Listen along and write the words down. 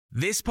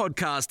This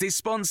podcast is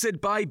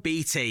sponsored by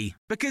BT,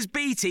 because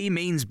BT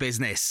means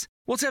business.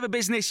 Whatever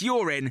business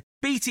you're in,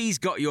 BT's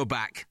got your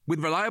back, with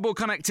reliable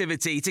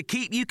connectivity to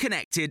keep you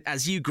connected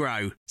as you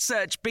grow.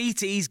 Search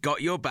BT's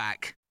got your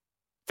back.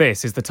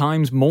 This is the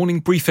Times morning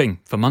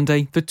briefing for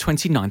Monday, the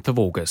 29th of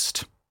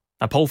August.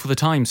 A poll for the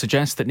Times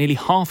suggests that nearly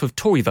half of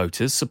Tory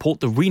voters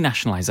support the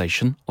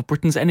renationalisation of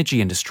Britain's energy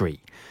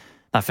industry.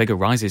 That figure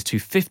rises to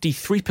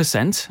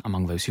 53%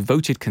 among those who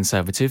voted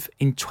Conservative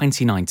in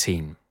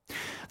 2019.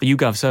 The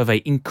YouGov survey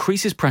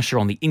increases pressure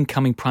on the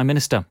incoming Prime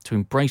Minister to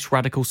embrace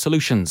radical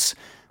solutions,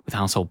 with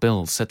household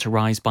bills set to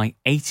rise by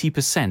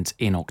 80%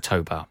 in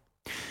October.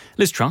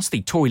 Liz Truss,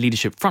 the Tory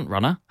leadership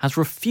frontrunner, has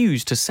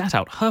refused to set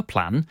out her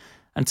plan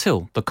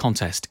until the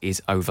contest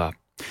is over.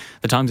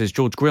 The Times'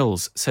 George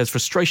Grills says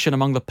frustration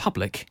among the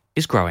public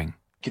is growing.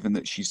 Given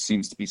that she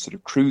seems to be sort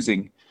of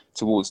cruising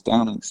towards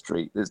Downing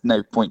Street, there's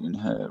no point in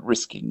her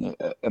risking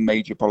a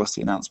major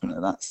policy announcement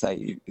at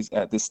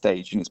this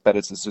stage, and it's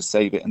better to sort of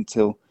save it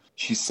until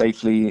she's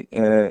safely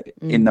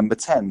in number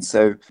 10.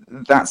 So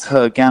that's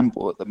her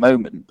gamble at the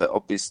moment. But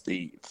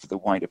obviously, for the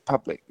wider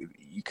public,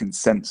 you can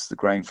sense the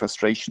growing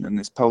frustration, and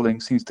this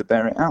polling seems to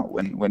bear it out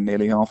when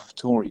nearly half of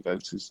Tory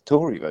voters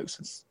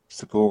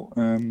support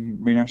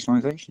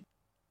renationalisation.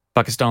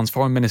 Pakistan's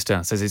foreign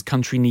minister says his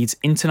country needs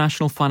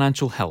international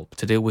financial help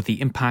to deal with the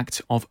impact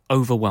of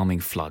overwhelming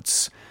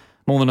floods.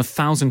 More than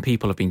 1,000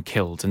 people have been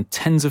killed and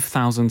tens of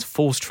thousands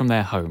forced from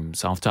their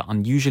homes after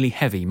unusually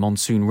heavy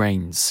monsoon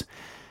rains.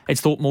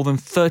 It's thought more than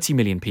 30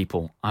 million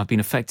people have been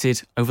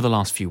affected over the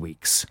last few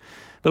weeks.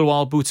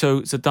 Bilwal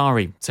Bhutto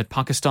Zardari said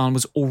Pakistan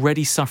was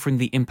already suffering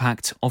the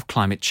impact of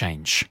climate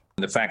change.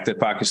 The fact that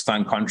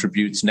Pakistan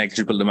contributes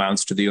negligible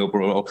amounts to the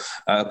overall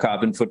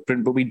carbon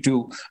footprint, but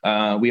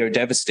we are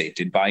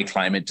devastated by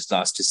climate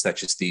disasters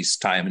such as these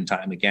time and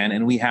time again,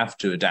 and we have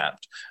to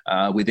adapt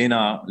within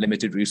our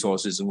limited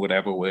resources in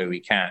whatever way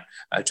we can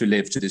to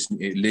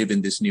live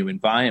in this new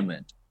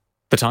environment.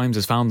 The Times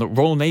has found that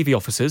Royal Navy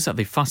officers at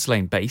the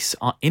Faslane base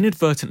are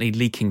inadvertently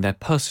leaking their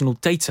personal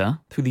data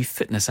through the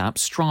fitness app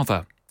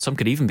Strava. Some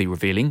could even be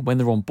revealing when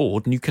they're on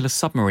board nuclear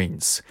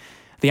submarines.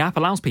 The app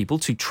allows people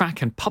to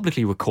track and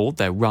publicly record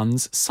their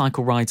runs,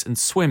 cycle rides and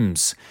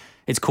swims.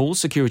 It's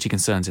caused security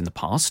concerns in the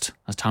past,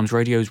 as Times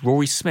Radio's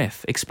Rory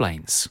Smith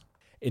explains.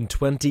 In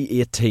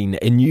 2018,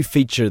 a new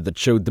feature that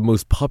showed the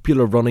most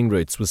popular running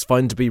routes was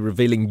found to be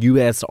revealing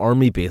US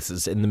Army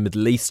bases in the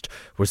Middle East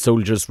where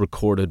soldiers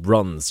recorded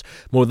runs.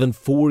 More than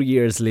 4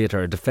 years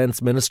later,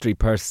 Defence Ministry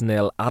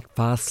personnel at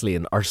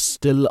Faslane are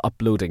still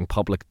uploading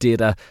public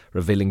data,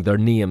 revealing their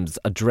names,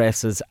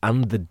 addresses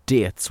and the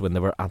dates when they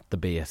were at the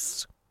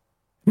base.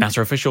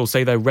 NASA officials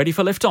say they're ready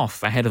for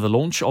liftoff ahead of the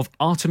launch of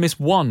Artemis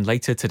 1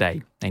 later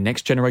today. A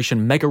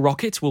next-generation mega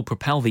rocket will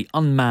propel the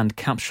unmanned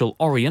capsule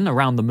Orion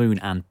around the moon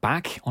and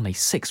back on a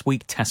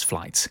 6-week test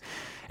flight.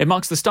 It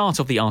marks the start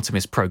of the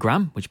Artemis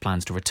program, which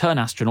plans to return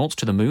astronauts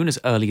to the moon as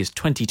early as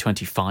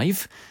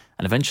 2025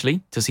 and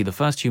eventually to see the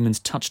first humans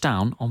touch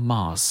down on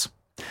Mars.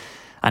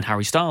 And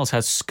Harry Styles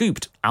has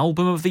scooped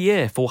Album of the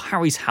Year for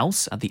Harry's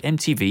House at the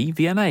MTV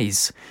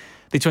VMAs.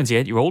 The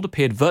 28-year-old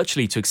appeared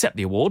virtually to accept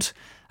the award,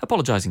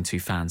 apologising to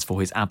fans for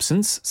his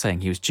absence, saying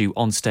he was due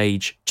on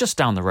stage just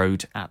down the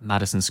road at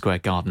Madison Square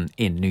Garden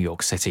in New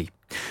York City.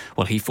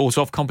 Well, he fought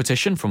off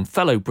competition from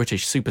fellow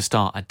British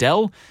superstar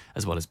Adele,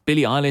 as well as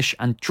Billie Eilish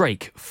and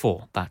Drake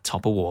for that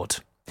top award.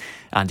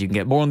 And you can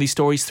get more on these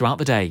stories throughout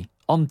the day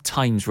on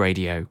Times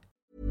Radio.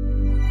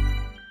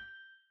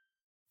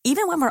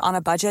 Even when we're on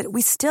a budget,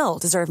 we still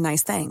deserve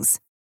nice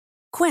things.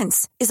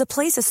 Quince is a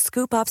place to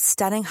scoop up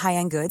stunning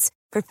high-end goods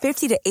for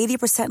 50 to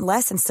 80%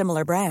 less than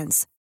similar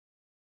brands.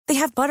 They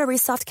have buttery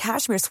soft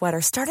cashmere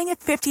sweaters starting at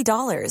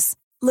 $50,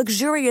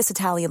 luxurious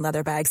Italian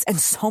leather bags, and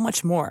so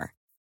much more.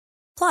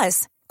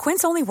 Plus,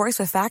 Quince only works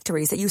with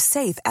factories that use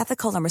safe,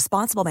 ethical, and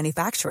responsible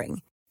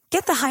manufacturing.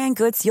 Get the high-end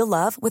goods you'll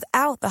love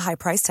without the high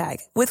price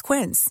tag with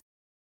Quince.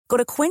 Go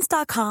to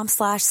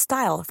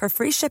quince.com/style for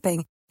free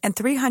shipping and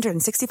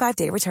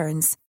 365-day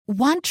returns.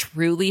 Want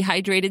truly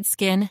hydrated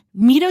skin?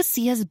 Meet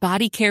Osea's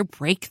Body Care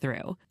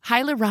Breakthrough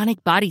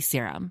Hyaluronic Body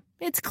Serum.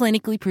 It's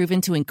clinically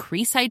proven to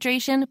increase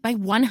hydration by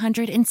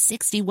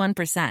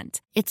 161%.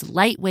 It's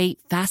lightweight,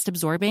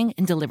 fast-absorbing,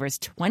 and delivers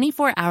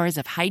 24 hours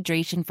of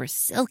hydration for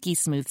silky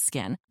smooth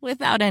skin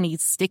without any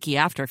sticky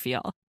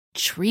afterfeel.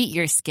 Treat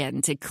your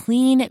skin to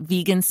clean,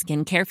 vegan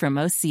skincare from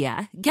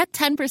Osea. Get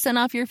 10%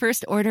 off your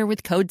first order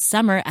with code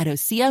SUMMER at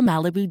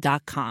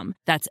OseaMalibu.com.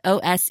 That's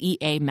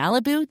OSEA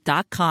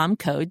Malibu.com,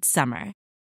 code SUMMER.